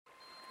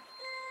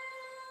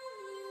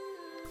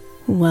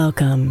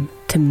Welcome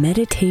to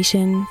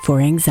Meditation for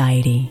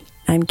Anxiety.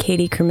 I'm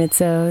Katie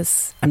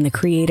Kermitzos. I'm the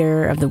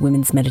creator of the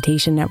Women's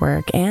Meditation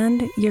Network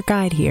and your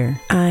guide here.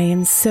 I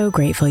am so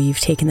grateful you've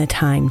taken the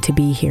time to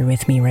be here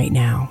with me right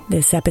now.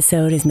 This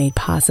episode is made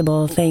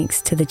possible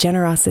thanks to the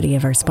generosity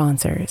of our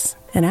sponsors.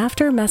 And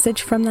after a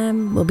message from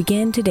them, we'll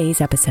begin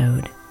today's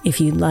episode. If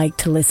you'd like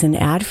to listen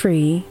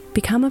ad-free,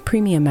 become a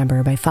premium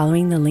member by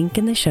following the link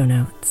in the show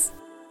notes.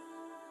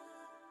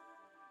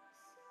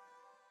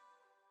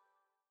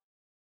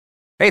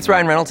 Hey, it's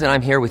Ryan Reynolds, and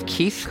I'm here with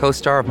Keith,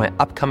 co-star of my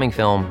upcoming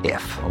film,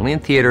 If, only in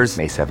theaters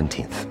May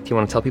 17th. Do you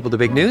want to tell people the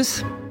big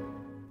news?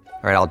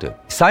 All right, I'll do it.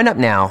 Sign up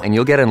now and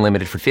you'll get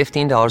unlimited for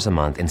 $15 a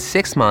month and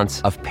 6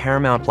 months of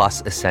Paramount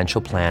Plus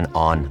Essential Plan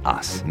on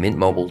us.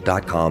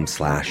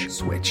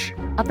 MintMobile.com/switch.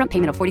 Upfront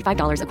payment of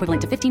 $45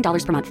 equivalent to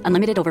 $15 per month.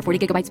 Unlimited over 40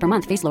 gigabytes per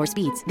month. Face lower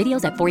speeds.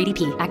 Videos at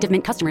 480p. Active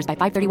Mint customers by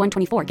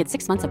 531.24 get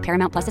 6 months of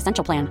Paramount Plus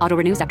Essential Plan. Auto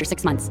renews after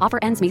 6 months. Offer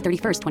ends May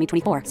 31st,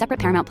 2024. Separate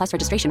Paramount Plus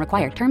registration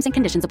required. Terms and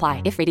conditions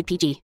apply if rated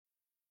PG.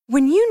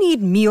 When you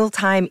need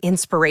mealtime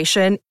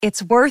inspiration,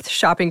 it's worth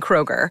shopping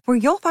Kroger, where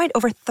you'll find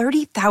over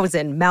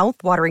 30,000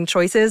 mouth-watering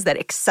choices that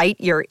excite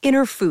your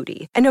inner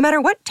foodie. And no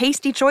matter what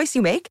tasty choice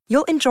you make,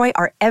 you'll enjoy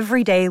our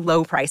everyday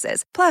low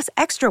prices, plus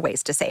extra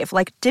ways to save,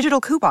 like digital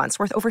coupons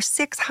worth over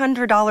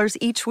 $600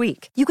 each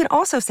week. You can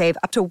also save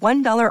up to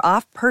 $1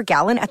 off per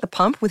gallon at the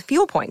pump with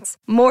fuel points.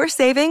 More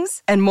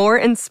savings and more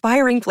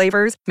inspiring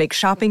flavors make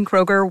shopping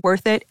Kroger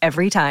worth it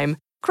every time.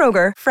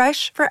 Kroger,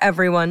 fresh for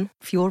everyone.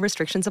 Fuel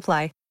restrictions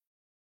apply.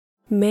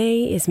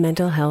 May is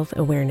Mental Health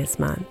Awareness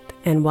Month,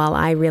 and while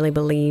I really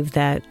believe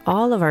that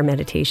all of our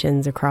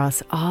meditations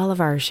across all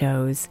of our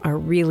shows are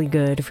really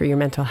good for your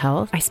mental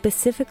health, I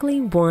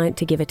specifically want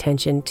to give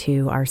attention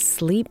to our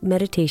Sleep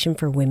Meditation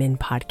for Women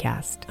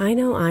podcast. I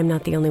know I'm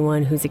not the only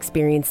one who's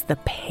experienced the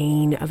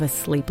pain of a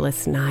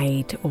sleepless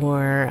night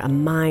or a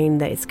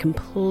mind that is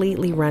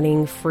completely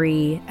running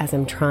free as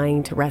I'm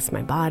trying to rest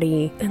my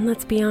body. And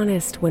let's be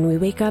honest, when we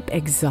wake up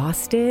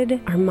exhausted,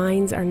 our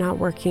minds are not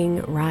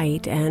working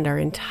right and our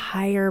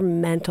entire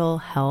mental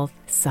health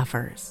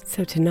suffers.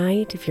 So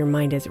tonight, if your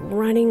mind is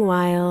running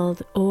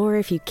wild or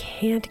if you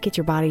can't get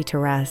your body to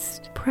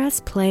rest, press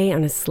play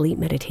on a sleep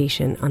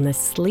meditation on the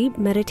Sleep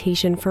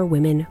Meditation for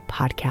Women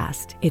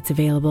podcast. It's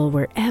available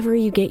wherever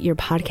you get your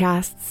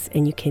podcasts,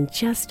 and you can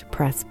just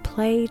press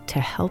play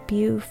to help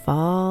you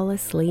fall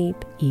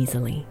asleep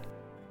easily.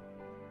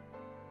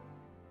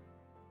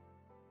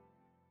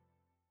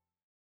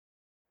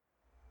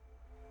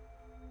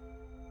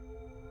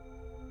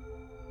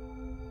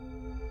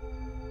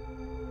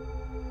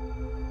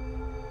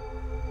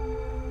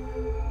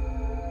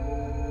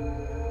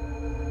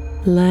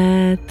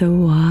 Let the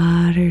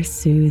water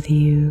soothe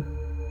you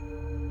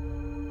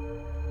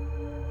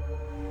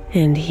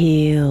and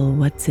heal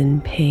what's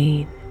in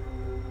pain.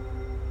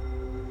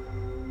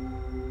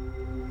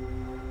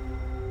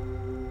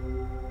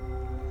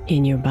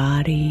 In your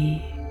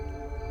body,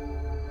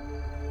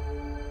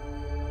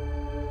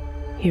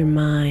 your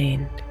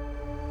mind,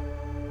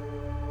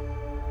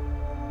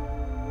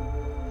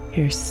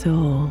 your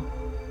soul.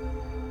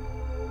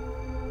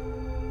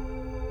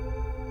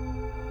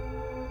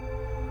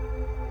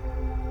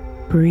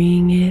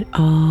 Bring it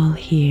all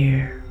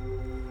here,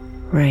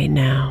 right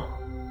now,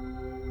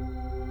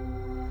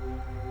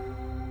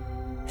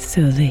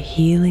 so the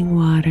healing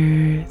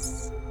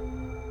waters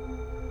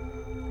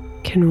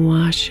can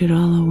wash it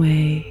all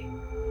away.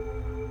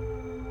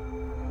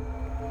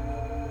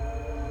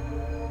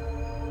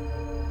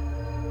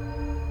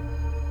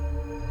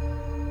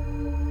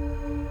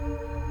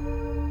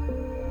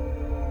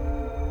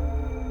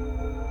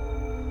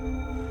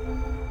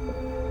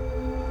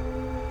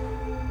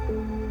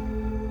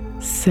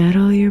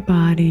 Settle your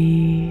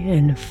body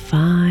and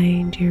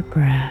find your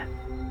breath.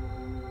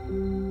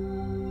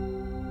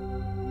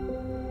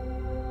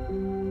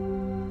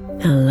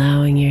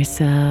 Allowing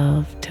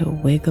yourself to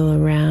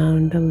wiggle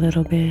around a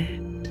little bit,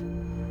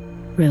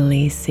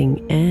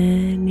 releasing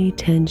any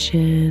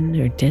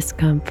tension or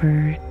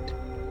discomfort.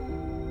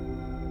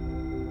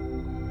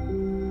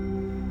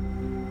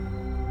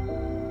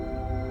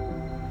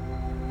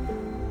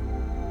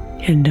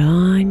 And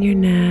on your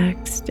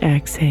next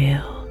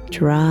exhale,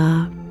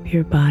 drop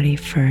your body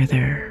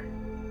further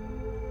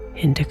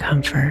into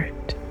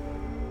comfort.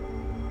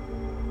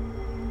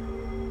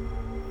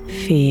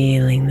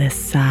 Feeling the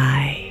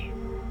sigh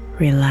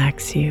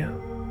relax you.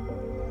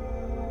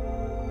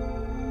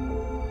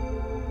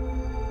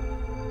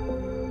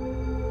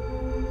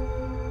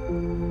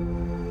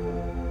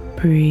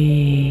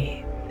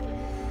 Breathe.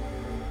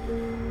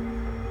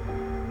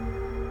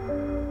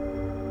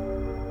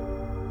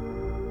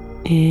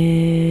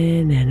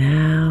 In and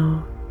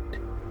out.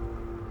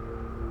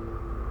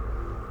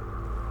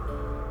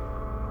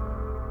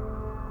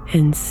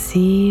 And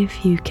see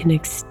if you can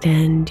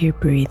extend your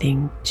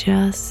breathing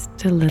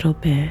just a little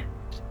bit.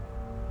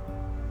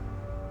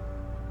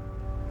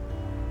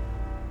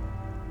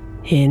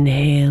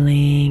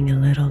 Inhaling a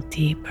little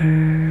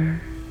deeper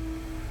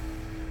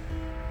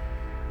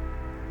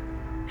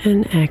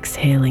and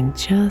exhaling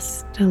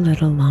just a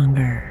little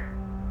longer.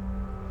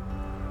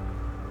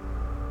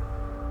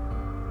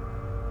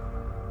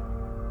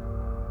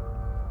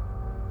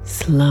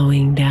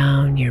 slowing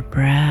down your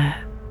breath.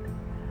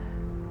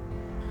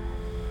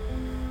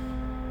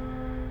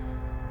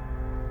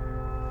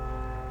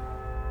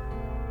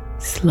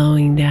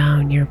 Slowing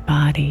down your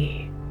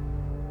body.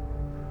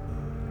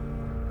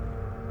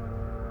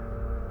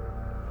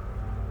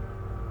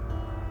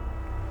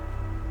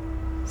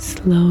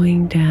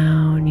 Slowing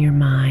down your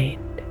mind.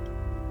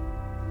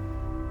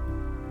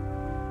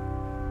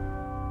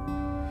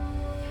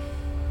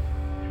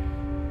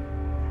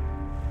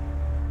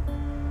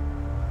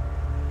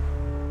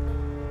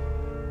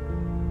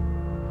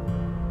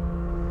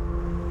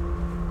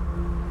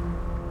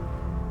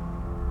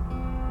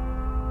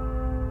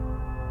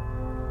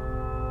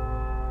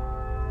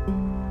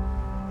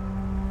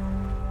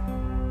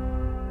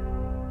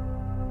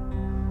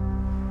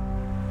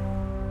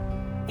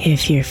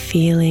 If you're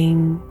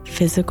feeling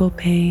physical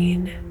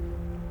pain,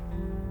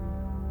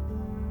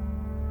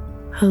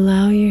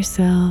 allow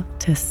yourself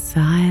to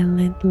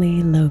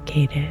silently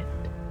locate it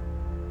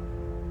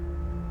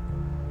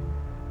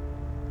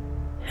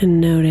and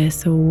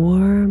notice a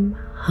warm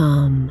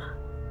hum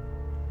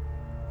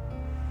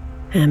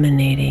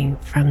emanating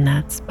from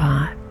that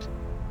spot.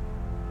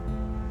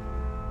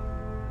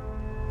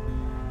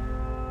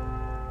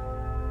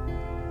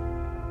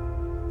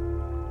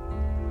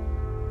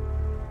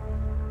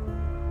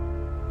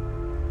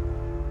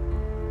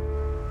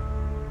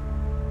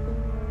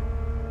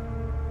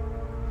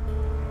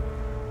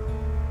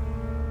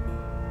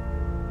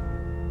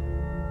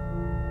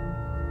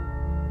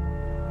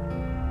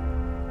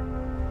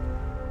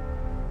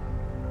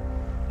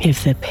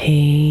 If the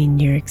pain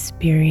you're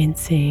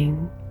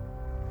experiencing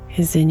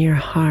is in your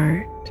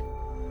heart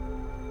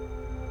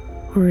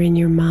or in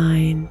your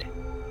mind,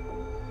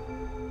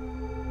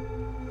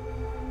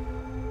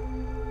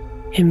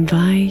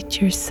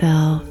 invite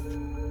yourself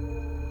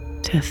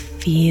to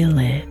feel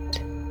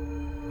it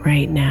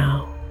right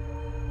now.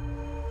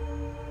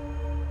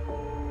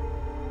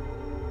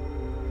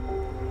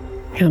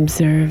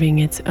 Observing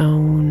its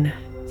own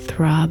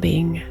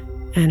throbbing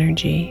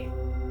energy.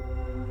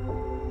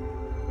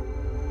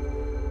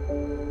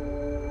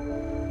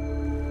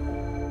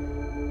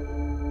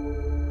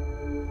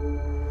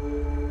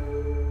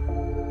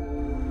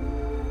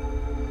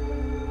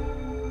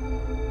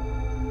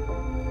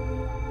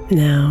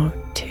 Now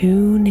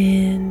tune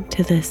in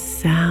to the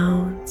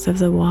sounds of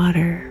the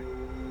water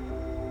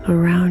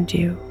around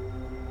you.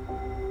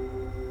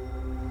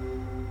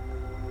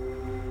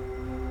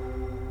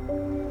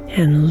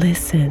 And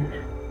listen.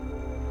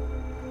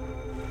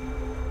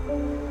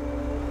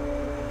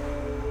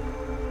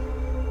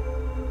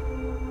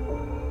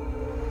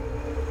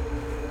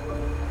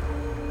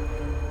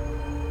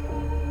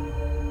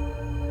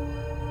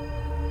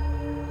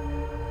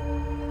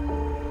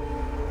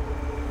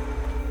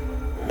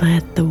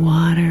 Let the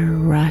water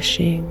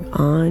rushing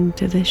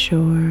onto the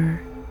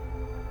shore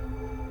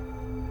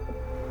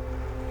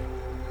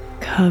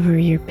cover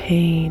your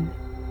pain,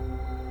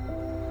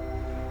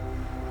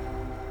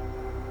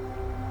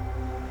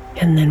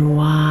 and then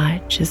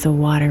watch as the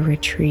water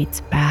retreats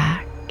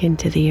back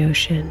into the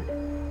ocean,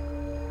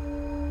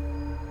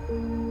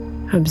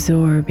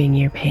 absorbing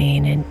your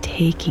pain and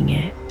taking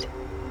it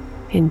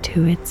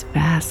into its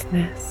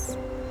vastness.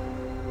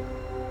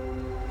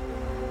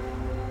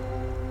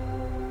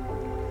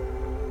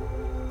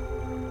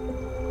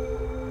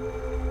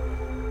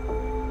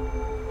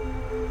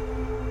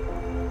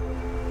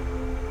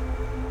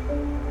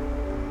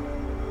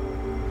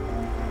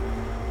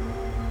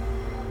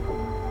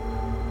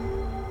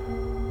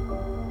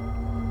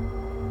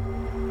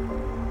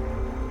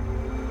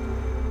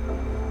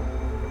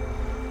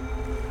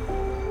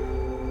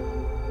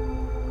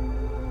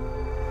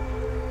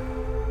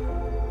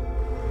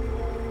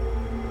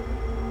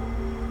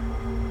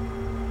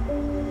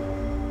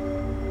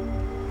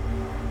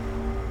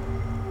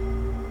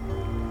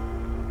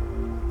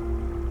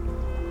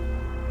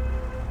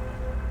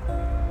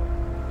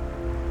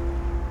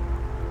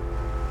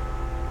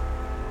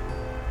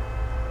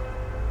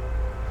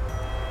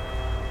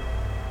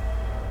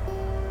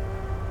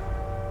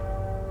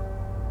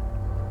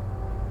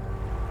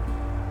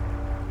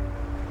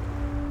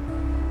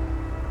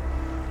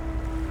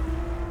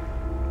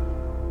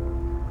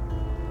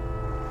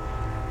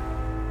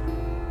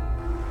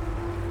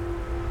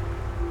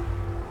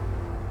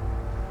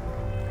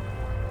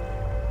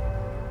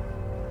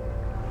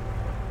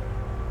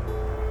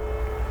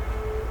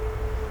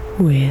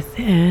 With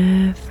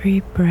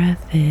every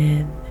breath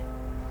in,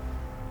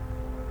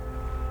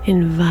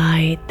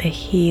 invite the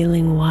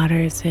healing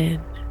waters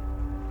in.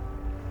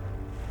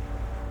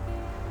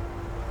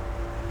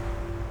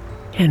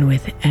 And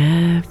with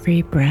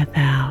every breath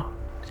out,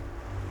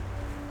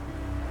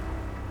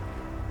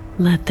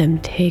 let them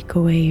take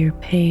away your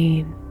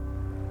pain.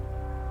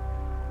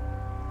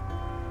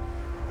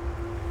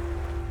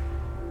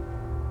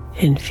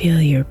 And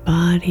feel your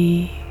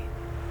body,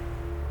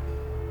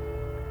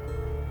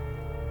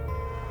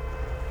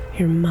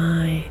 your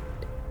mind,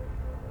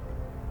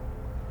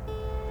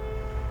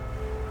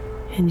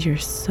 and your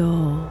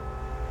soul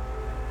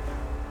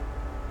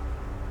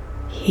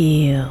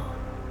heal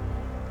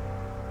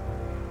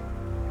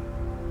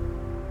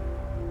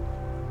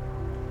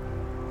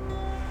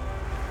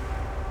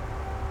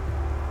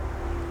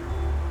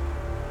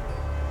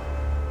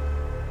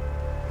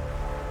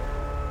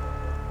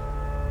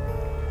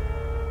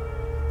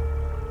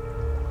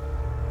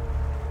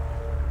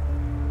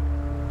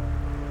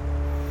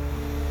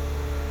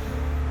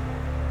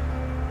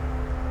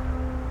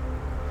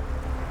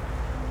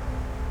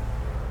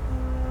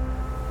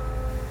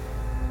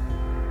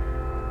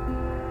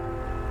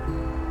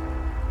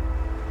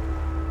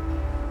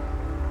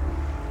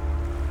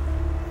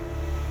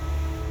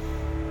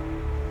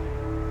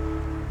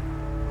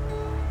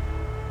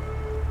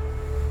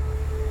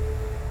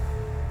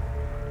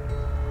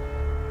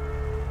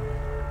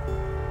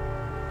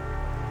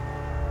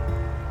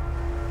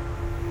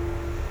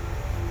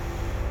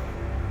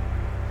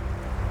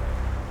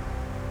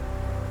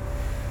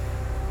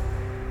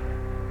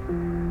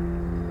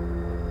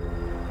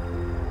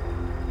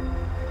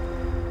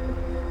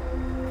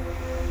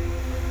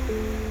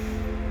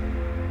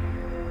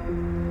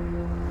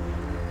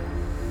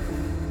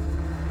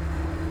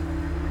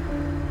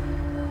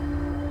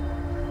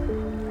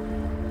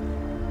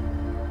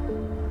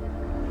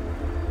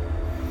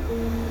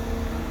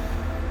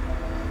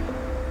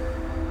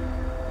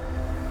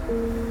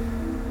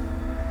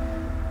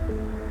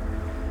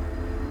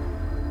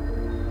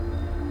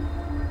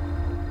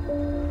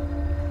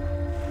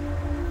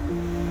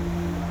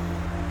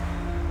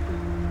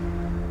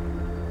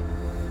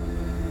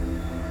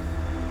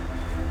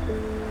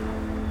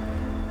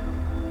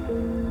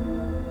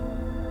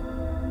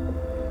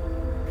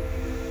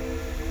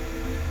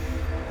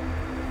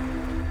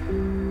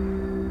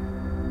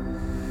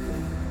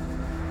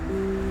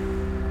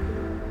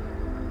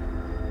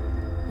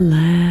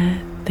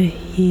Let the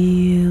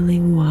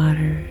healing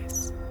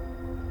waters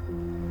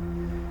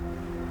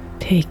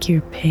take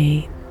your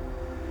pain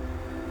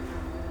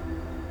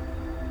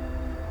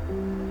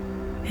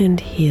and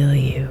heal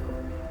you.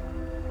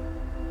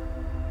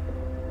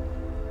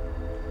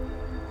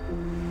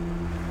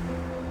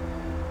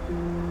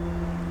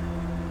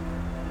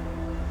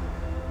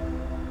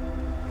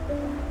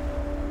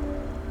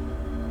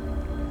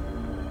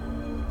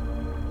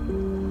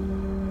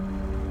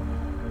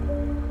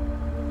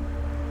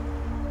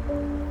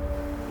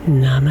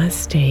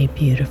 Namaste,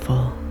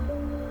 beautiful.